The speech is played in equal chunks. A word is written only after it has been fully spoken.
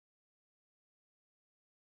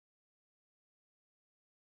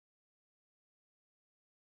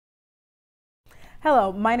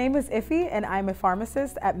Hello, my name is Iffy and I'm a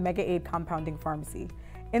pharmacist at Mega Aid Compounding Pharmacy.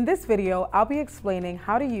 In this video, I'll be explaining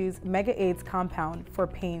how to use Mega Aid's compound for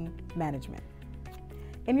pain management.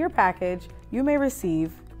 In your package, you may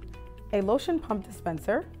receive a lotion pump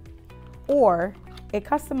dispenser or a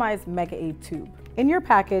customized Mega Aid tube. In your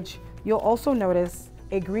package, you'll also notice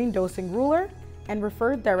a green dosing ruler and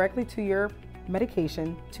refer directly to your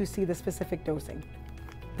medication to see the specific dosing.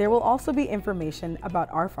 There will also be information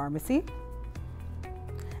about our pharmacy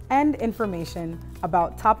and information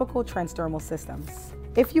about topical transdermal systems.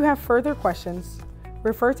 If you have further questions,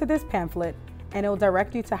 refer to this pamphlet and it will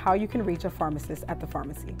direct you to how you can reach a pharmacist at the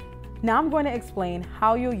pharmacy. Now I'm going to explain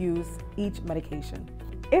how you'll use each medication.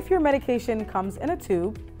 If your medication comes in a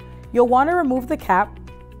tube, you'll want to remove the cap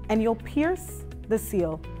and you'll pierce the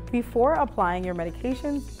seal. Before applying your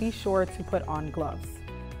medications, be sure to put on gloves.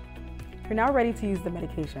 You're now ready to use the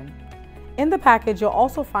medication. In the package, you'll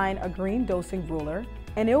also find a green dosing ruler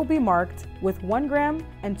and it will be marked with 1 gram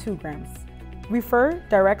and 2 grams. Refer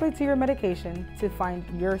directly to your medication to find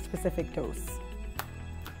your specific dose.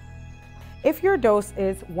 If your dose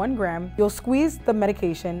is 1 gram, you'll squeeze the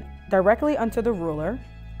medication directly onto the ruler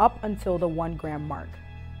up until the 1 gram mark.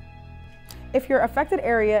 If your affected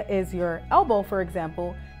area is your elbow, for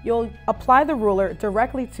example, you'll apply the ruler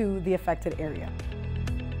directly to the affected area.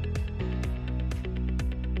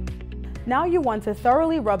 Now you want to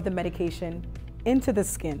thoroughly rub the medication into the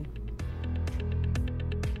skin.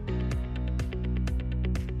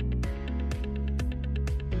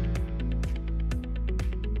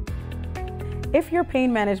 If your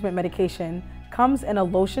pain management medication comes in a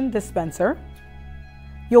lotion dispenser,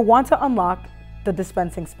 you'll want to unlock the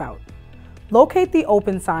dispensing spout. Locate the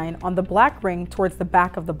open sign on the black ring towards the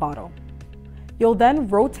back of the bottle. You'll then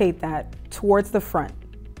rotate that towards the front.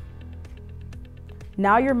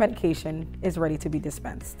 Now your medication is ready to be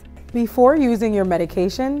dispensed. Before using your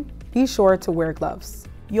medication, be sure to wear gloves.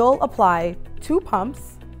 You'll apply 2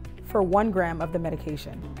 pumps for 1 gram of the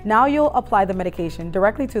medication. Now you'll apply the medication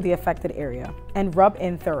directly to the affected area and rub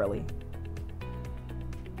in thoroughly.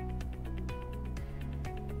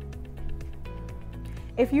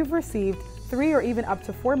 If you've received 3 or even up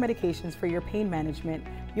to 4 medications for your pain management,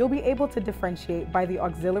 you'll be able to differentiate by the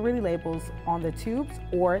auxiliary labels on the tubes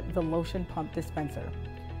or the lotion pump dispenser.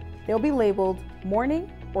 They'll be labeled morning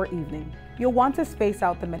or evening. You'll want to space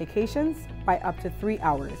out the medications by up to 3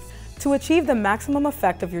 hours. To achieve the maximum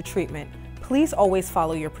effect of your treatment, please always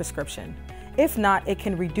follow your prescription. If not, it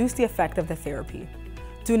can reduce the effect of the therapy.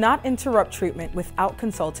 Do not interrupt treatment without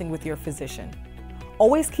consulting with your physician.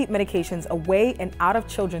 Always keep medications away and out of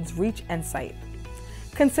children's reach and sight.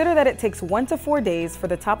 Consider that it takes 1 to 4 days for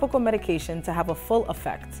the topical medication to have a full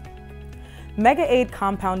effect. Mega Aid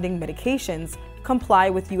compounding medications comply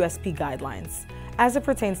with USP guidelines as it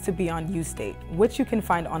pertains to beyond use date, which you can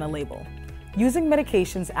find on a label. Using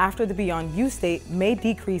medications after the beyond use date may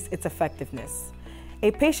decrease its effectiveness.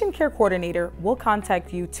 A patient care coordinator will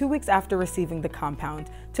contact you 2 weeks after receiving the compound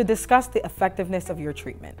to discuss the effectiveness of your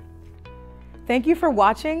treatment. Thank you for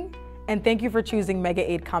watching, and thank you for choosing Mega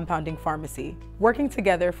Aid Compounding Pharmacy, working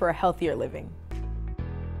together for a healthier living.